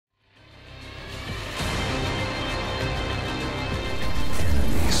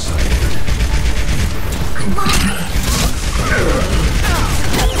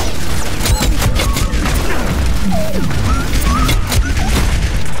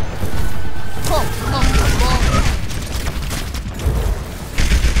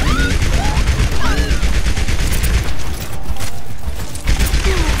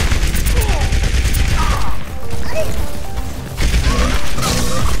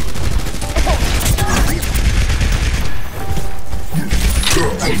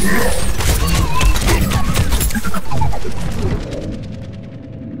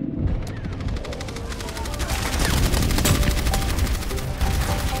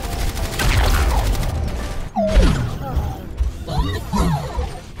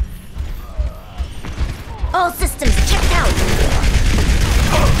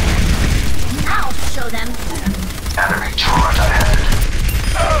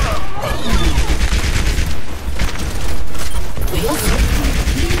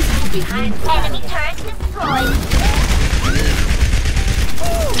behind the enemy turret destroyed.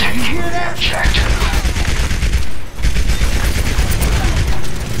 Taking the objective.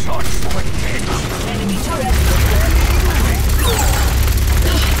 Enemy turret destroyed.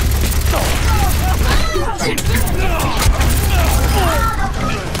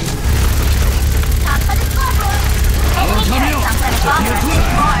 Top of the scoreboard. Enemy turret comes at a bomber.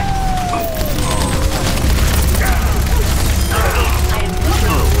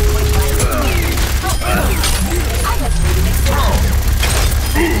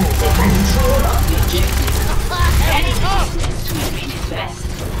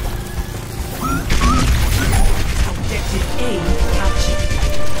 Objective A captured.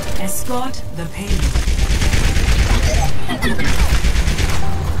 Escort the payload.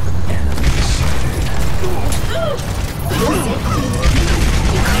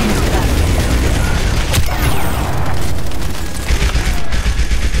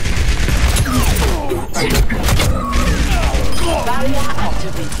 Barrier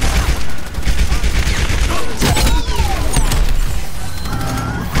activated.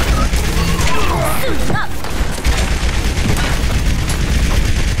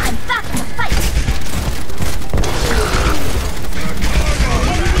 I'm back to fight.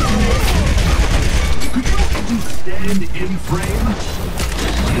 Stand in frame.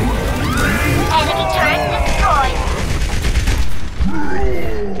 Enemy turret destroyed.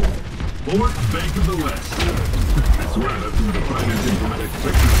 Fort Bank of the West. That's right, that's where the finance informatics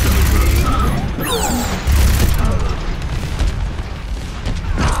sector's coming from.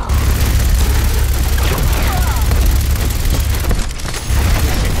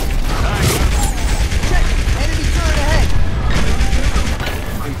 Enemy turret ahead!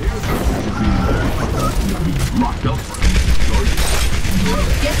 Locked up.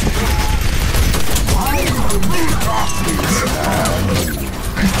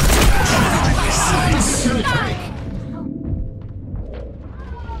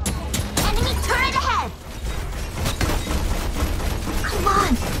 Enemy turret ahead. Come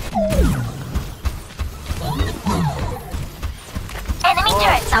on. Enemy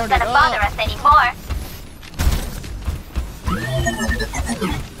turret's not gonna bother us anymore.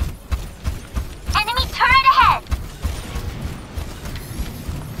 Enemy turret ahead.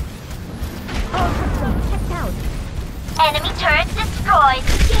 Checked out. Enemy turret destroyed.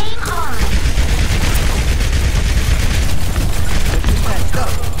 Game on. Let's go.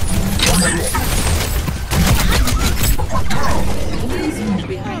 Please move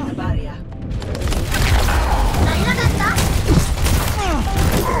behind the barrier.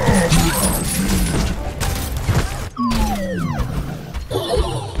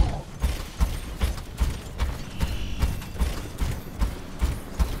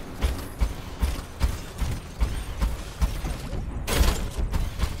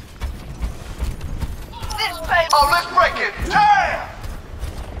 Oh, let's break it! Damn!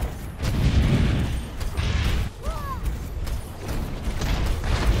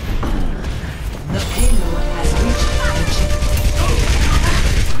 The payload has reached the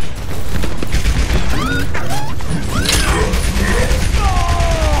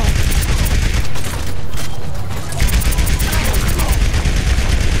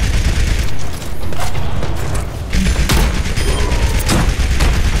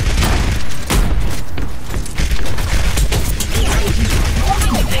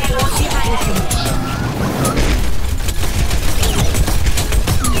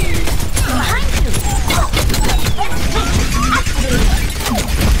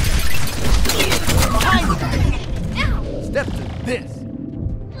Step to this.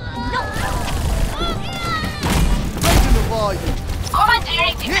 Raising the volume.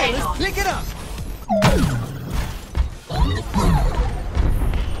 Commandeering the Here, let's pick it up.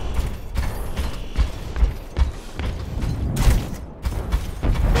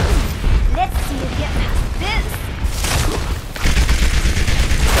 Let's see you get past this.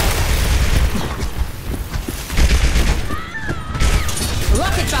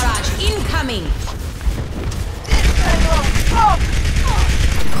 rocket barrage incoming.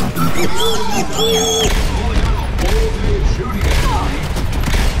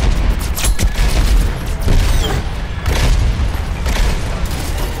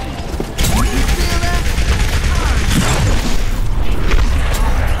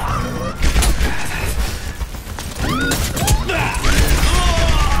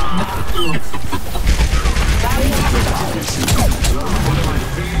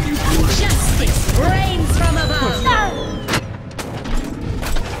 Justice reigns from above.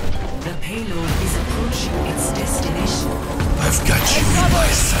 The payload is approaching.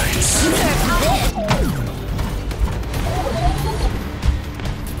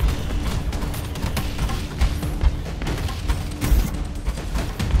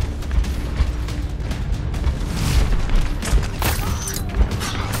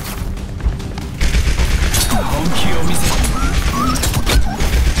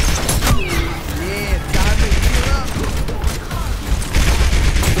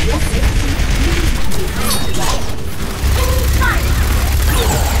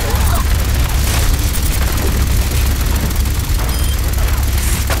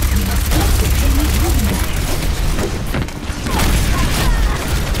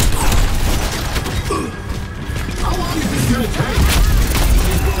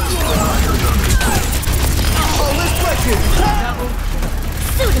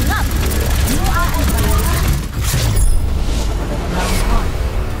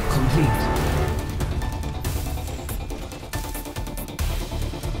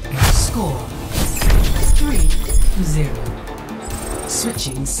 Score 3-0.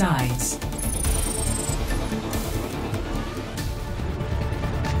 Switching sides.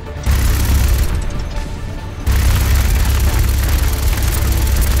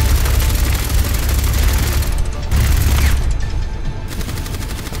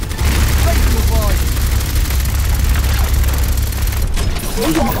 We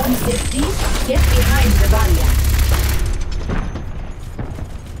are on 60. Get behind the barrier.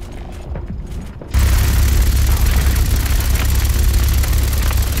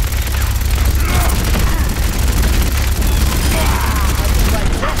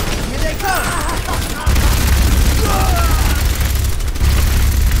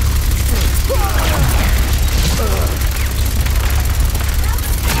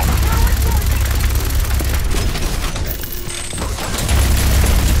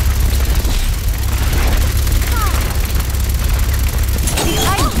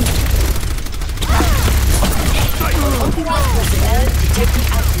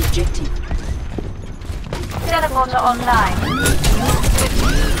 Teleporter online.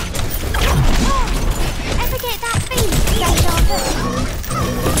 Ever get that beat? That's our first.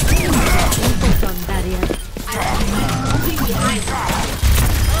 On barrier.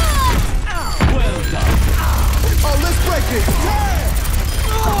 Well done. Oh, let's break it.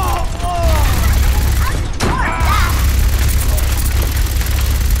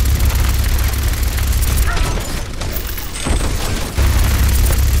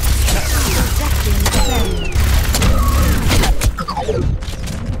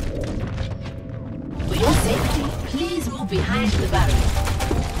 For your safety, please move behind the barrier.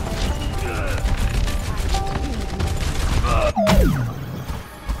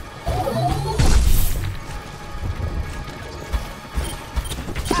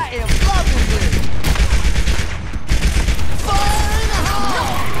 I am loving this. Fire in the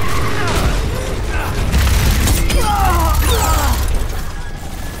hole.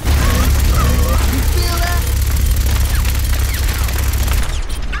 You feel that?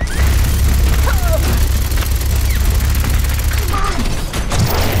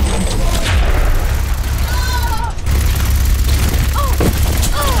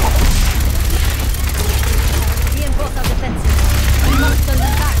 Reinforce our defenses. We must turn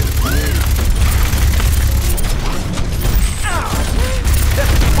them back.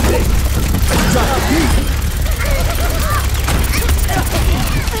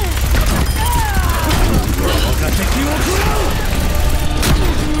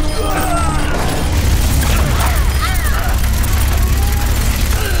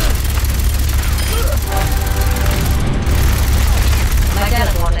 My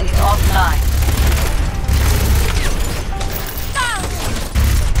teleporter is offline.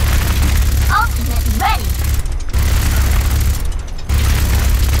 Ultimate ready.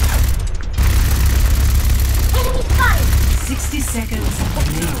 Enemy spotted. 60 seconds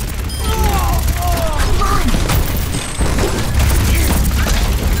remaining. Come on.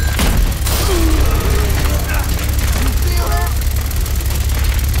 Feel that?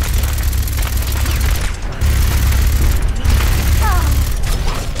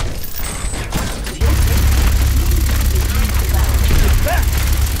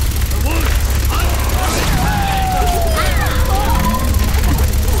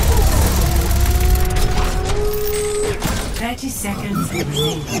 30 seconds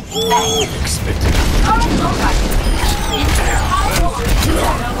remaining.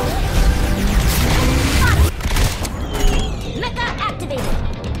 Mecha activated.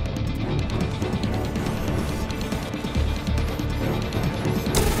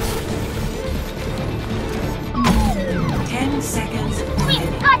 Ten seconds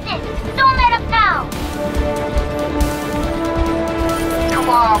remaining. Got this. Don't let up now. Come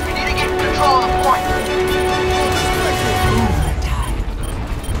on, we need to get control of the point. Overtime.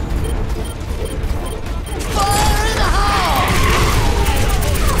 Fire in the hole.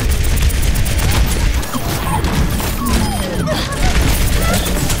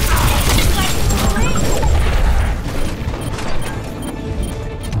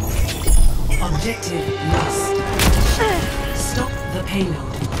 Objective lost. Stop the payload.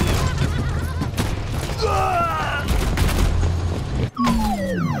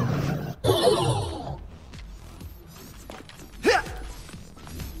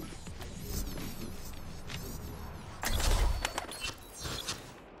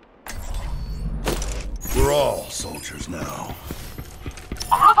 We're all soldiers now.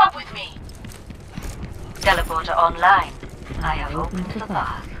 Group up with me. Teleporter online. I have opened the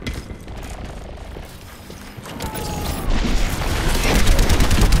path.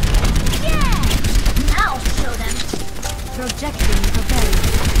 Yeah! Now show them. Projecting the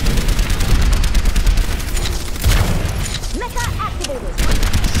barrier.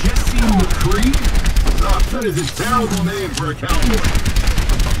 That is a terrible name for a cowboy.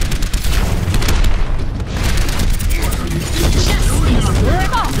 What are you doing?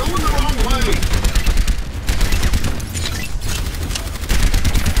 You're going the wrong way.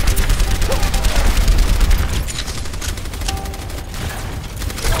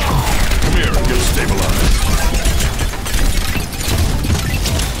 Come here, get stabilized.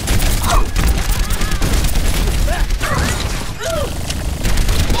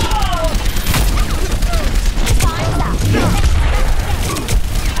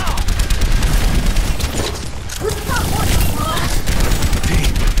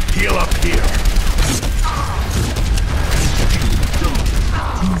 Heal up here.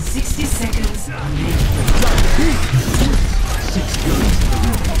 60 seconds remaining.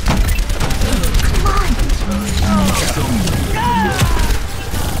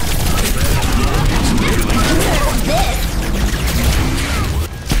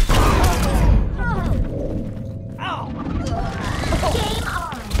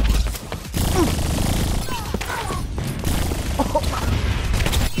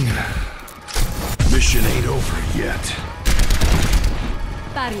 Mission ain't over yet.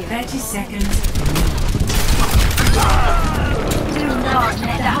 30 seconds.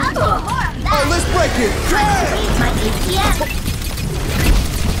 Oh, let's break it!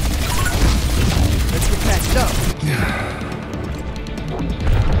 Let's get patched up.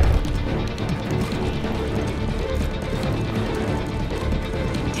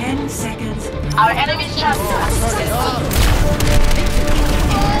 10 seconds. Our enemy's champion.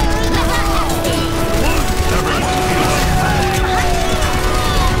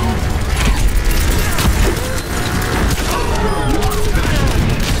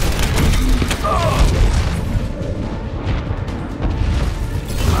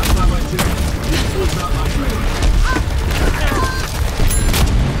 Last time I checked, this was not my trailer.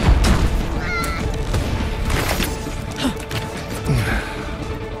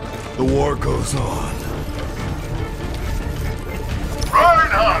 The war goes on.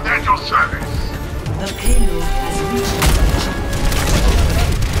 Reinhardt at your service. The payload has reached its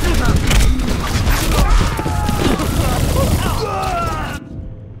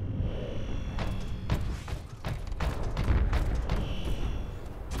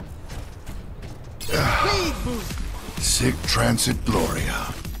Speed boost. Sic transit gloria.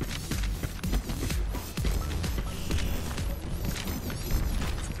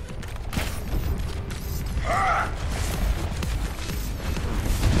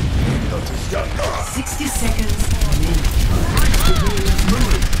 What? 60 seconds remaining.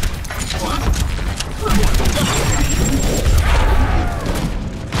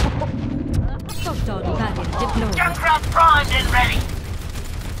 Junkrat primed and ready.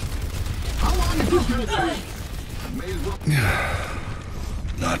 How long is this gonna take? May as well.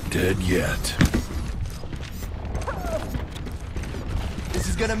 Not dead yet. This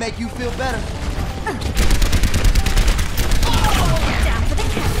is gonna make you feel better.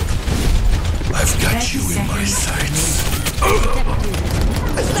 I've got you in my sights.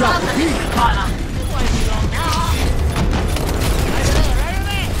 Let's drop the beat.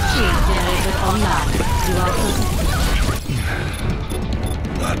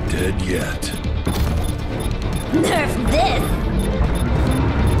 Not dead yet. Nerf this!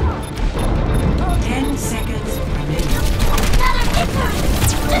 10 seconds remaining.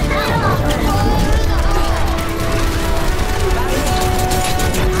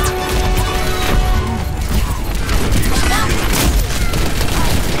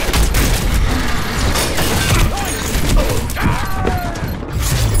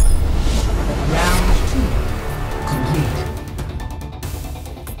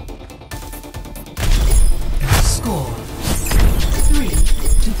 Score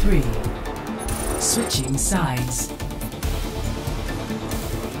 3-3. Switching sides.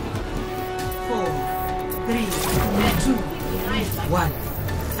 4, 3, 2, 1.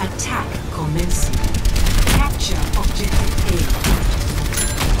 Attack commencing. Capture objective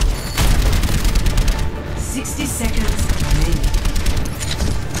A. 60 seconds remaining.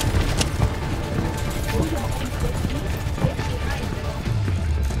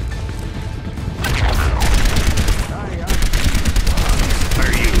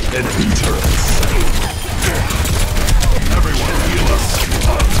 Enemy turrets. Everyone heal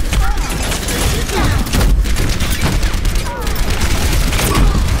us.